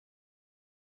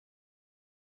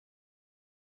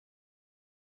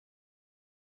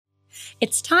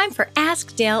It's time for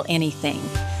Ask Dale Anything,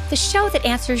 the show that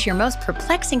answers your most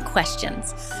perplexing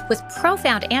questions with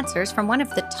profound answers from one of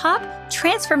the top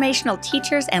transformational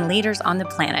teachers and leaders on the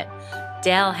planet,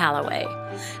 Dale Halloway.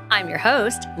 I'm your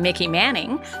host, Mickey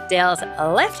Manning, Dale's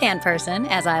left-hand person,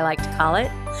 as I like to call it,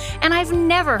 and I've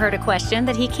never heard a question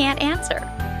that he can't answer.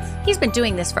 He's been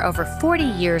doing this for over 40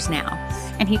 years now,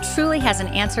 and he truly has an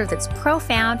answer that's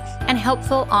profound and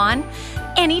helpful on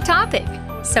any topic.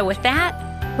 So with that,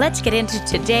 let's get into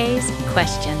today's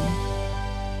question.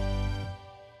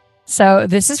 So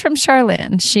this is from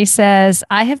Charlene. She says,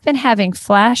 I have been having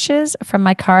flashes from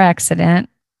my car accident,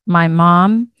 my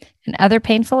mom, and other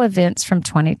painful events from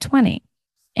 2020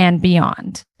 and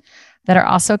beyond that are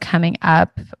also coming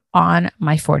up on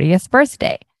my 40th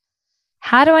birthday.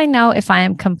 How do I know if I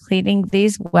am completing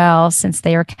these well since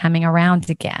they are coming around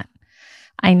again?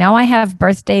 I know I have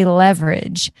birthday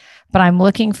leverage, but I'm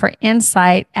looking for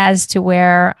insight as to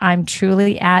where I'm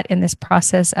truly at in this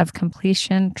process of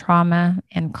completion, trauma,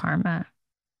 and karma.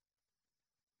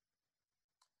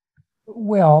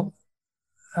 Well,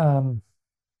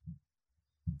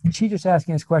 is she just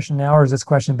asking this question now, or has this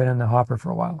question been in the hopper for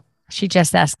a while? She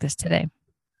just asked this today.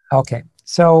 Okay.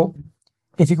 So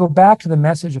if you go back to the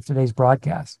message of today's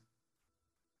broadcast,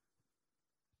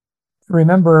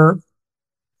 remember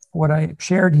what I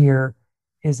shared here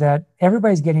is that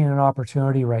everybody's getting an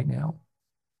opportunity right now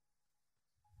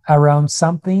around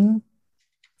something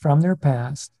from their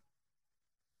past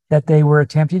that they were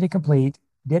attempting to complete,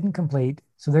 didn't complete,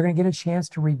 so they're going to get a chance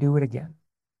to redo it again.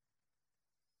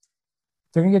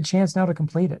 They're going to get a chance now to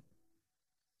complete it.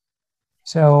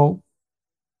 So,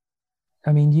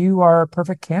 I mean, you are a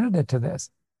perfect candidate to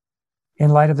this in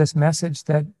light of this message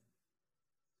that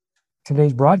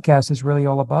today's broadcast is really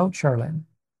all about, Charlene.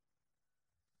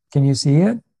 Can you see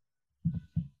it?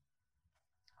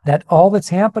 That all that's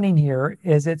happening here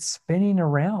is it's spinning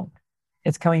around.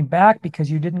 It's coming back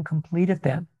because you didn't complete it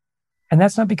then. And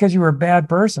that's not because you were a bad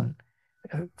person.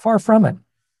 Far from it.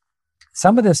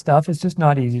 Some of this stuff is just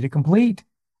not easy to complete.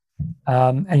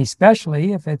 And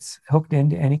especially if it's hooked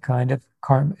into any kind of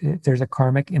karma, if there's a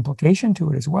karmic implication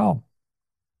to it as well.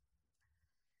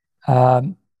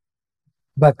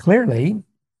 But clearly,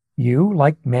 you,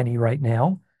 like many right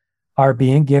now, are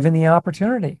being given the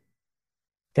opportunity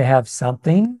to have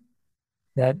something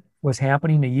that was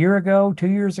happening a year ago, 2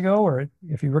 years ago, or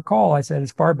if you recall, I said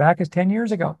as far back as 10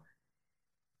 years ago,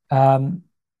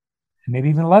 maybe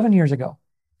even 11 years ago,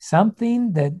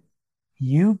 something that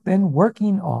you've been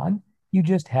working on, you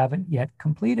just haven't yet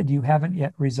completed, you haven't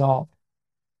yet resolved.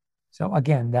 So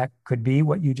again, that could be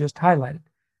what you just highlighted,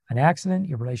 an accident,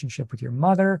 your relationship with your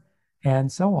mother,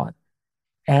 and so on.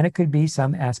 And it could be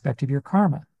some aspect of your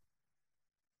karma.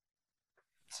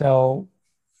 So,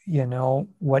 you know,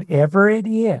 whatever it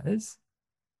is,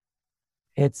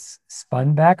 it's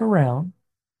spun back around.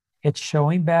 It's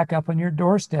showing back up on your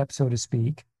doorstep, so to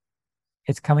speak.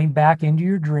 It's coming back into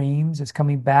your dreams. It's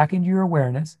coming back into your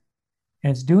awareness.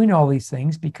 And it's doing all these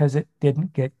things because it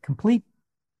didn't get complete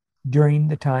during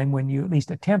the time when you at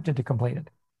least attempted to complete it.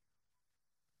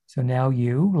 So now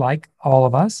you, like all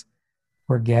of us,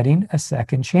 we're getting a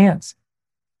second chance.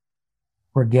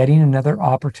 We're getting another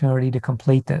opportunity to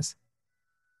complete this.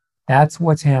 That's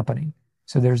what's happening.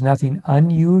 So there's nothing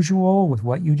unusual with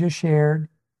what you just shared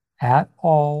at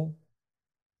all.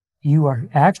 You're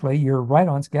right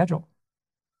on schedule.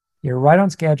 You're right on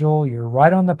schedule. You're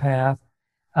right on the path.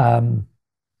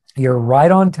 You're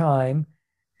right on time.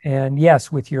 And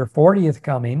yes, with your 40th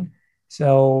coming,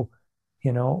 so,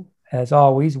 you know, as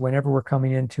always, whenever we're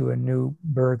coming into a new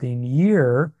birthing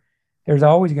year, there's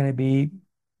always going to be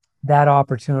that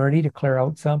opportunity to clear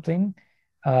out something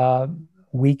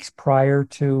weeks prior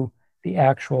to the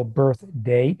actual birth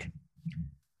date.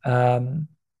 And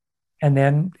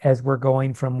then as we're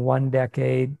going from one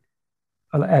decade,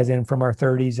 as in from our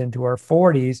 30s into our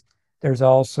 40s, there's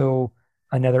also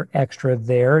another extra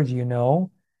there, as you know.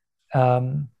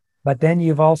 But then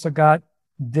you've also got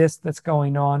this that's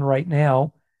going on right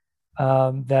now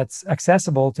that's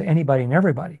accessible to anybody and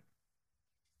everybody.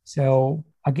 So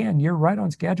again, you're right on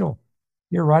schedule.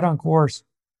 You're right on course.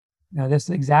 Now, this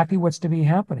is exactly what's to be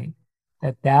happening.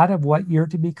 That of what you're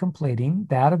to be completing,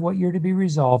 that of what you're to be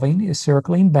resolving is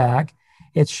circling back.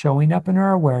 It's showing up in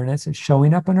our awareness. It's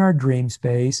showing up in our dream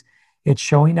space. It's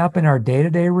showing up in our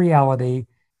day-to-day reality.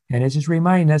 And it's just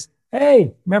reminding us,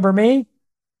 hey, remember me?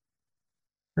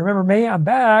 Remember me? I'm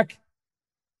back.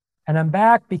 And I'm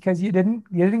back because you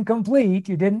didn't complete.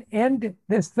 You didn't end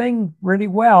this thing really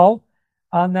well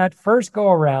on that first go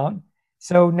around.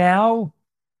 So now,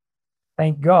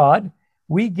 thank God,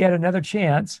 we get another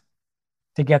chance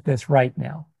to get this right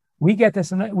now. we get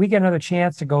another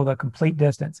chance to go the complete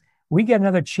distance. We get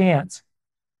another chance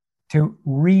to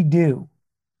redo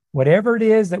whatever it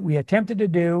is that we attempted to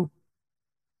do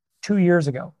 2 years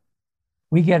ago.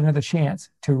 We get another chance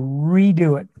to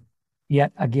redo it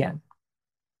yet again.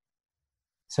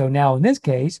 So now in this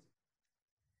case,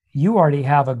 you already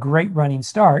have a great running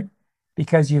start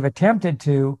because you've attempted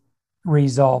to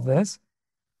resolve this.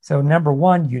 So number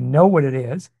one, you know what it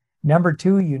is. Number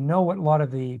two, you know what a lot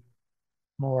of the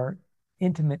more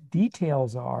intimate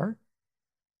details are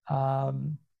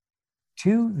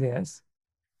to this.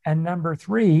 And number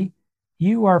three,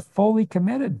 you are fully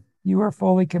committed. You are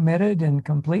fully committed and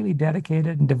completely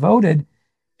dedicated and devoted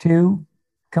to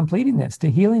completing this,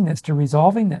 to healing this, to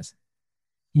resolving this.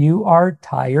 You are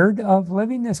tired of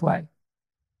living this way.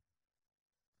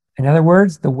 In other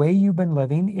words, the way you've been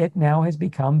living, it now has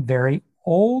become very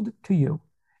old to you.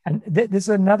 And this is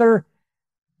another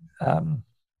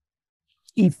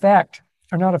effect,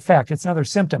 or not effect, it's another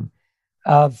symptom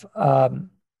of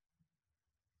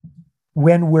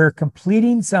when we're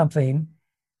completing something,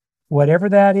 whatever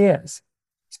that is,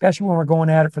 especially when we're going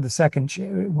at it for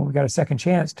when we got a second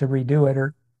chance to redo it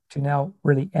or to now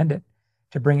really end it,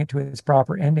 to bring it to its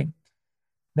proper ending.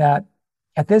 That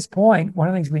at this point, one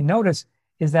of the things we notice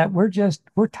is that we're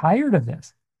tired of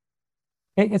this.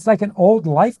 It's like an old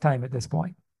lifetime at this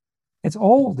point. It's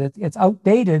old. It's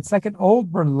outdated. It's like an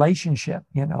old relationship.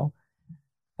 Think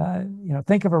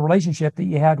of a relationship that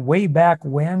you had way back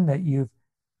when that you've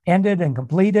ended and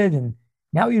completed, and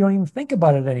now you don't even think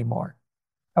about it anymore.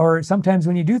 Or sometimes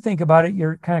when you do think about it,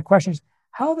 your kind of question is,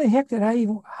 how the heck did I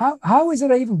even? How is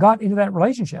it I even got into that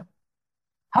relationship?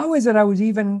 How is it I was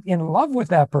even in love with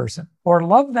that person or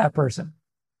love that person?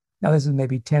 Now, this is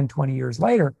maybe 10, 20 years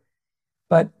later,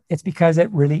 but it's because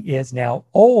it really is now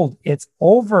old. It's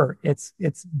over. It's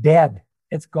dead.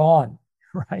 It's gone,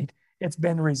 right? It's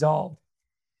been resolved.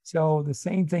 So the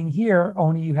same thing here,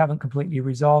 only you haven't completely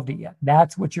resolved it yet.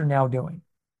 That's what you're now doing.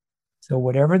 So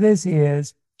whatever this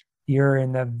is, you're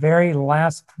in the very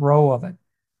last throw of it.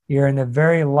 You're in the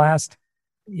very last,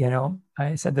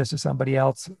 I said this to somebody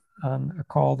else on a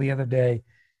call the other day.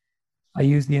 I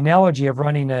used the analogy of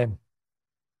running a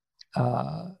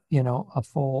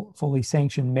fully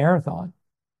sanctioned marathon.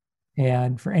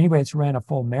 And for anybody that's ran a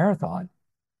full marathon,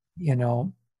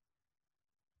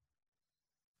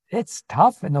 it's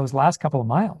tough in those last couple of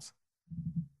miles.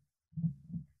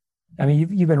 I mean,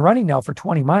 you've been running now for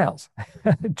 20 miles.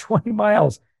 20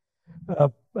 miles.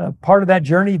 Part of that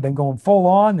journey, you've been going full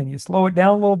on, then you slow it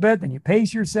down a little bit, then you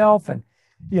pace yourself, and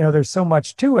there's so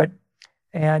much to it,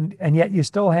 and yet you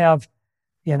still have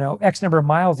X number of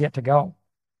miles yet to go.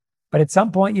 But at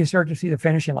some point, you start to see the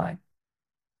finishing line,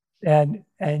 and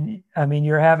I mean,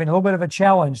 you're having a little bit of a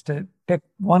challenge to pick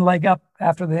one leg up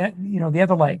after the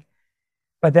other leg,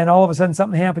 but then all of a sudden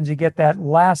something happens. You get that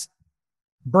last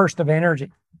burst of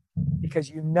energy because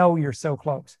you're so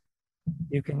close.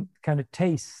 You can kind of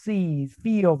taste, see,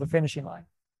 feel the finishing line.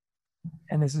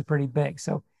 And this is pretty big.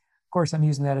 So, of course, I'm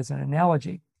using that as an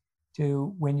analogy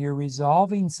to when you're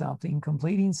resolving something,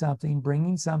 completing something,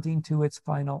 bringing something to its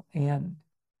final end.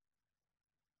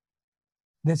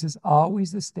 This is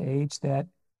always the stage that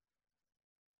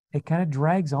it kind of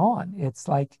drags on. It's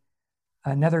like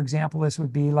another example, this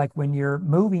would be like when you're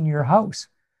moving your house.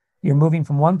 You're moving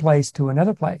from one place to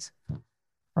another place.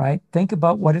 Right? Think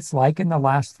about what it's like in the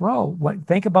last throw.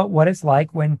 Think about what it's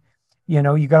like when,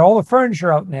 you got all the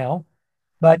furniture out now,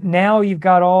 but now you've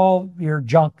got all your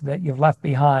junk that you've left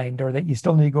behind or that you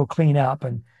still need to go clean up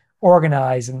and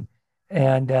organize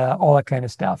and all that kind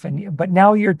of stuff. But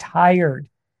now you're tired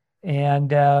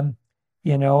and, and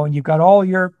you've got all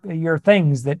your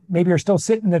things that maybe are still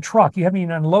sitting in the truck. You haven't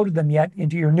even unloaded them yet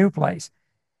into your new place.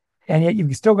 And yet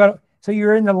you've still got. So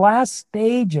you're in the last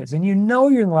stages, and you're in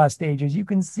the last stages. You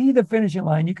can see the finishing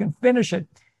line. You can finish it,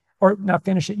 or not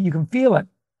finish it. You can feel it,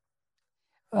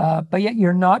 but yet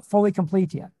you're not fully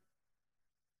complete yet.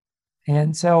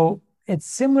 And so it's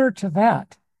similar to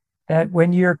that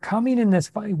when you're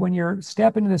when you're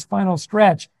stepping into this final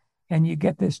stretch, and you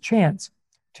get this chance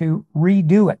to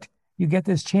redo it, you get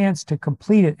this chance to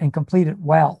complete it and complete it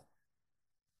well,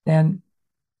 then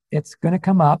it's going to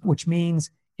come up, which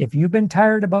means if you've been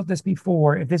tired about this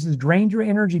before, if this has drained your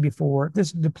energy before, if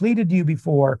this depleted you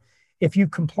before, if you've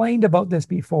complained about this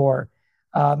before,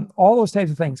 all those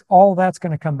types of things, all that's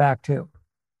going to come back too.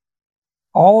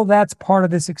 All that's part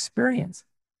of this experience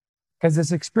because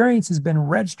this experience has been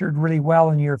registered really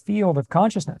well in your field of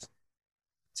consciousness.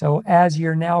 So as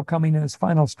you're now coming to this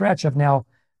final stretch of now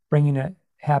bringing a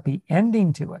happy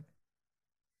ending to it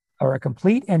or a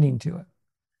complete ending to it,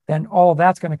 then all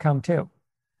that's going to come too.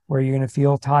 where you're going to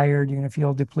feel tired, you're going to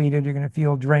feel depleted, you're going to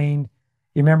feel drained.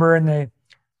 You remember in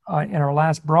our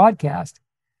last broadcast,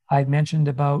 I mentioned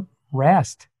about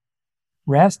rest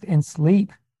and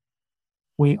sleep.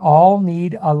 We all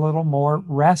need a little more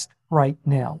rest right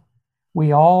now.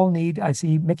 We all need, I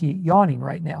see Mickey yawning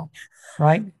right now,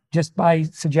 right? Just by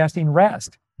suggesting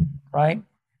rest, right?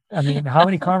 I mean, how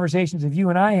many conversations have you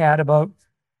and I had about,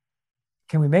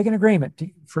 can we make an agreement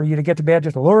for you to get to bed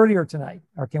just a little earlier tonight?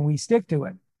 Or can we stick to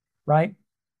it, right?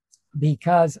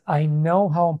 Because I know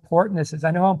how important this is.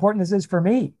 I know how important this is for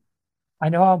me. I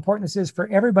know how important this is for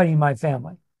everybody in my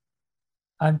family.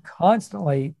 I'm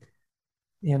constantly,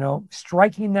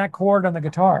 striking that chord on the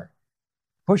guitar,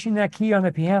 pushing that key on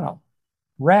the piano.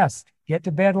 Rest, get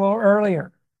to bed a little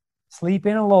earlier, sleep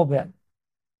in a little bit.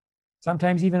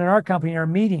 Sometimes even in our company, in our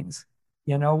meetings,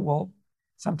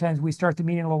 sometimes we start the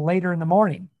meeting a little later in the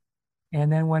morning.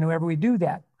 And then whenever we do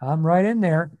that, I'm right in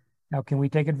there. Now, can we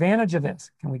take advantage of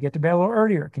this? Can we get to bed a little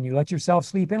earlier? Can you let yourself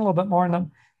sleep in a little bit more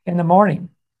in the morning?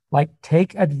 Like,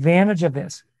 take advantage of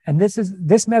this. And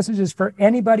this message is for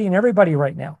anybody and everybody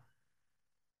right now.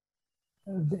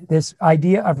 This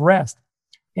idea of rest.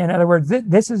 In other words,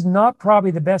 this is not probably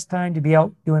the best time to be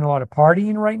out doing a lot of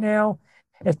partying right now.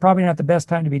 It's probably not the best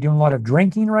time to be doing a lot of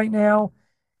drinking right now.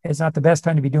 It's not the best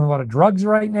time to be doing a lot of drugs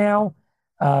right now.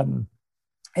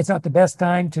 It's not the best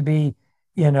time to be,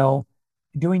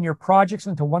 doing your projects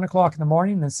until 1 o'clock in the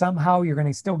morning. And then somehow you're going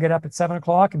to still get up at 7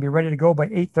 o'clock and be ready to go by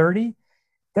 8:30.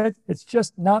 It's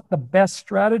just not the best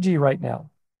strategy right now.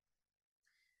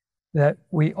 That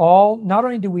we all, not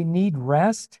only do we need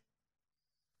rest,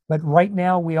 but right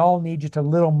now we all need just a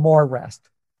little more rest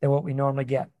than what we normally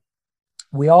get.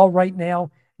 We all right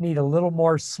now need a little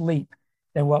more sleep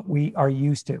than what we are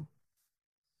used to.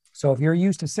 So if you're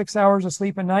used to 6 hours of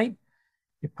sleep a night,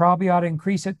 you probably ought to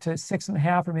increase it to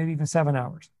 6.5 or maybe even 7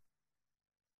 hours.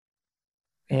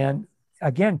 And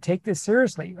again, take this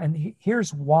seriously. And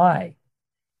here's why.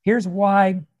 Here's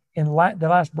why in the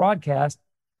last broadcast,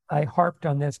 I harped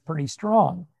on this pretty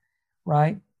strong,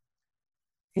 right?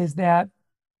 Is that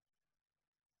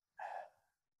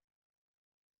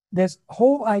this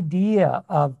whole idea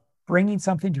of bringing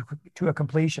something to a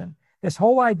completion, this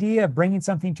whole idea of bringing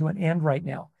something to an end right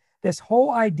now, this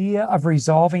whole idea of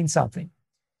resolving something,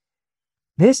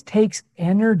 this takes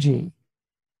energy.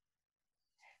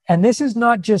 And this is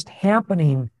not just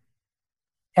happening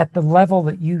at the level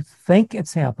that you think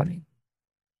it's happening.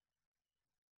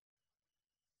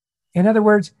 In other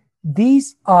words,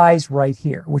 these eyes right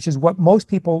here, which is what most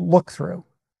people look through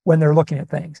when they're looking at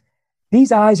things,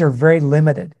 these eyes are very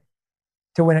limited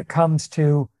to when it comes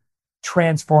to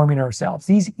transforming ourselves.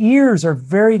 These ears are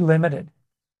very limited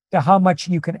to how much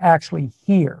you can actually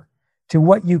hear, to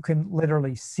what you can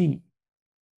literally see.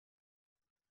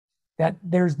 That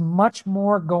there's much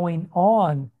more going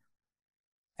on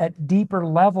at deeper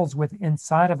levels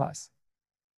inside of us.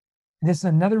 This is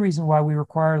another reason why we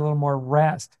require a little more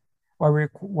rest, why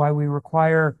we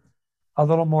require a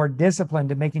little more discipline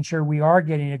to making sure we are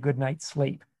getting a good night's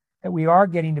sleep, that we are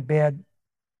getting to bed,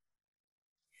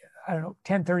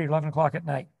 10:30, 11 o'clock at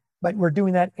night, but we're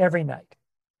doing that every night.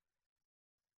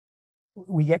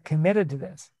 We get committed to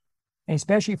this. And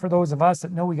especially for those of us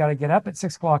that know we got to get up at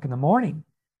 6 o'clock in the morning,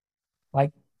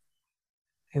 like,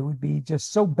 it would be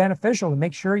just so beneficial to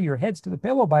make sure your head's to the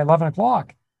pillow by 11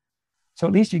 o'clock. So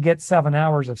at least you get 7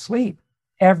 hours of sleep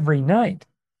every night.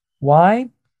 Why?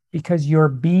 Because your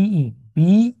being,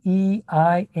 Being,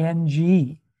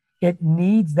 it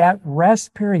needs that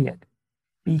rest period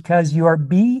because your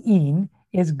being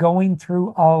is going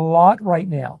through a lot right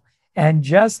now. And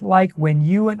just like when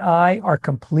you and I are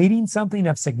completing something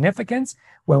of significance,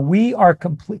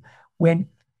 when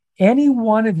any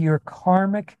one of your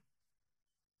karmic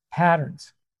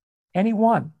patterns, any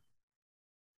one.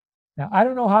 Now, I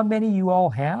don't know how many you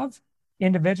all have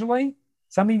individually.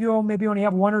 Some of you maybe only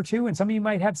have 1 or 2, and some of you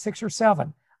might have 6 or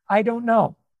 7. I don't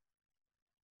know.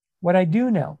 What I do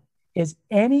know is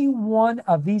any one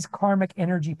of these karmic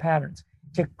energy patterns,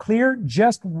 to clear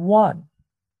just one,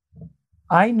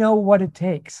 I know what it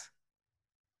takes.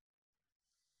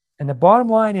 And the bottom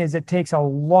line is it takes a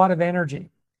lot of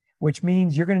energy, which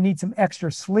means you're going to need some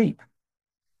extra sleep,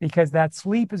 because that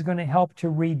sleep is going to help to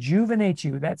rejuvenate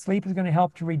you. That sleep is going to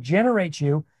help to regenerate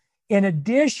you, in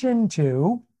addition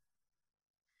to,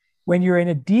 when you're in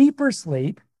a deeper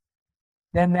sleep,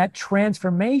 then that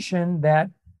transformation, that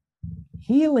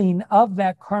healing of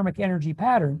that karmic energy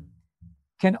pattern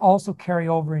can also carry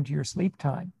over into your sleep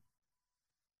time.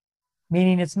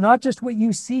 Meaning it's not just what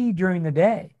you see during the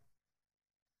day.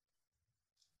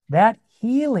 That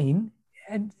healing,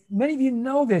 and many of you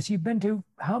know this, you've been to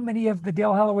how many of the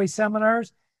Dale Holloway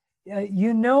seminars?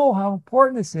 You know how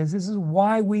important this is. This is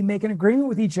why we make an agreement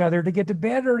with each other to get to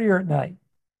bed earlier at night.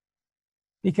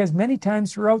 Because many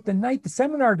times throughout the night, the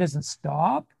seminar doesn't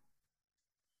stop.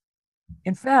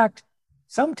 In fact,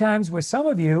 sometimes with some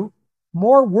of you,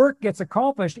 more work gets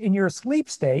accomplished in your sleep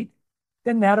state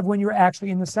than that of when you're actually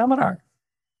in the seminar,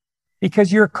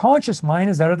 because your conscious mind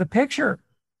is out of the picture.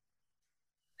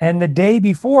 And the day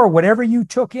before, whatever you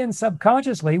took in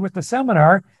subconsciously with the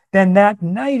seminar, then that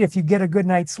night, if you get a good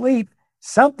night's sleep,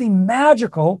 something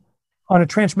magical on a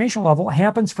transformational level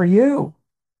happens for you,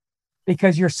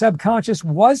 because your subconscious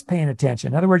was paying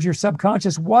attention. In other words, your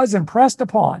subconscious was impressed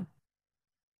upon.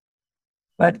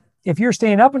 But if you're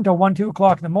staying up until 1, 2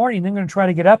 o'clock in the morning, then going to try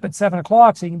to get up at 7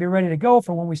 o'clock so you can be ready to go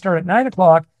for when we start at 9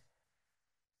 o'clock,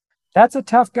 that's a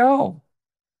tough go,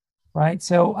 right?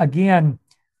 So again,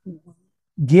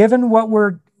 given what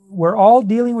we're all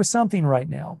dealing with something right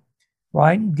now,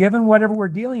 right? Given whatever we're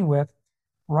dealing with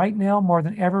right now, more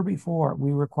than ever before,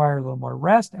 we require a little more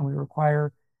rest, and we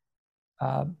require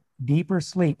deeper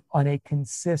sleep on a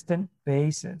consistent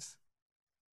basis.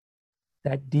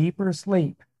 That deeper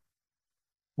sleep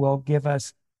will give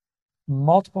us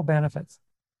multiple benefits,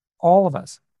 all of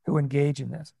us who engage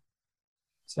in this.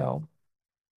 So,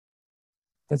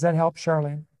 does that help,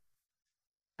 Charlene?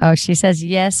 Oh, she says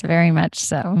yes, very much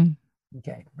so.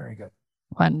 Okay, very good.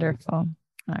 Wonderful.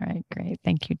 All right, great.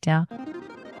 Thank you, Dale.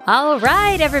 All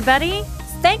right, everybody.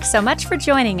 Thanks so much for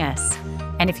joining us.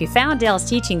 And if you found Dale's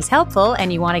teachings helpful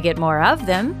and you want to get more of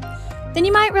them, then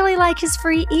you might really like his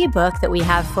free ebook that we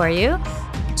have for you,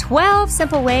 12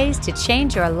 Simple Ways to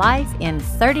Change Your Life in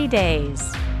 30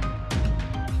 Days.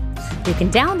 You can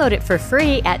download it for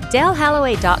free at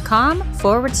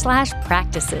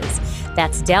delhalloway.com/practices.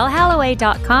 That's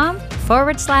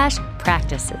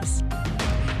delhalloway.com/practices.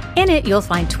 In it, you'll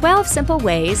find 12 simple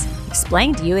ways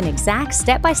explained to you in exact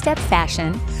step-by-step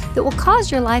fashion that will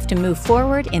cause your life to move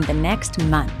forward in the next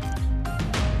month.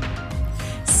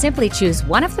 Simply choose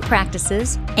one of the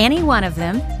practices, any one of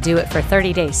them, do it for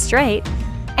 30 days straight,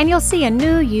 and you'll see a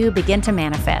new you begin to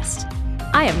manifest.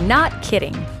 I am not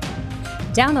kidding.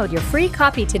 Download your free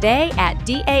copy today at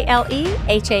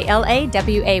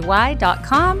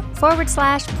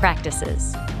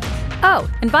delhallaway.com/practices. Oh,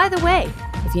 and by the way,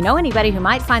 if you know anybody who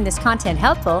might find this content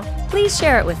helpful, please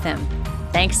share it with them.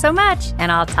 Thanks so much,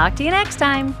 and I'll talk to you next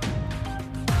time.